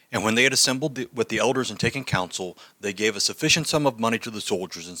And when they had assembled with the elders and taken counsel, they gave a sufficient sum of money to the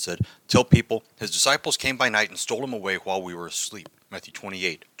soldiers and said, "Tell people, his disciples came by night and stole him away while we were asleep." Matthew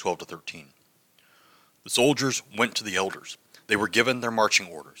 28:12-13. The soldiers went to the elders. They were given their marching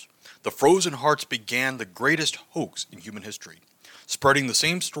orders. The frozen hearts began the greatest hoax in human history, spreading the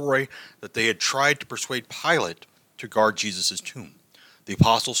same story that they had tried to persuade Pilate to guard Jesus' tomb. The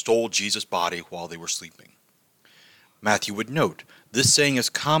apostles stole Jesus' body while they were sleeping. Matthew would note, this saying is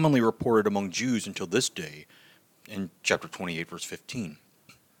commonly reported among Jews until this day, in chapter 28, verse 15.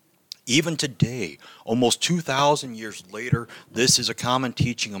 Even today, almost 2,000 years later, this is a common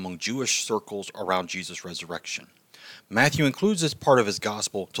teaching among Jewish circles around Jesus' resurrection. Matthew includes this part of his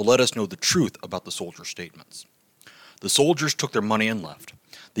gospel to let us know the truth about the soldiers' statements. The soldiers took their money and left.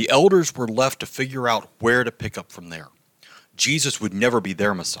 The elders were left to figure out where to pick up from there. Jesus would never be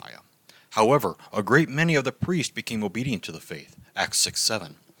their Messiah. However, a great many of the priests became obedient to the faith, Acts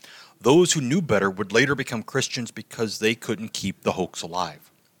 6:7. Those who knew better would later become Christians because they couldn't keep the hoax alive.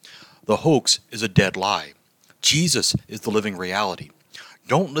 The hoax is a dead lie. Jesus is the living reality.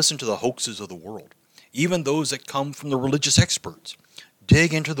 Don't listen to the hoaxes of the world, even those that come from the religious experts.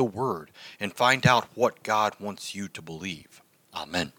 Dig into the Word and find out what God wants you to believe. Amen.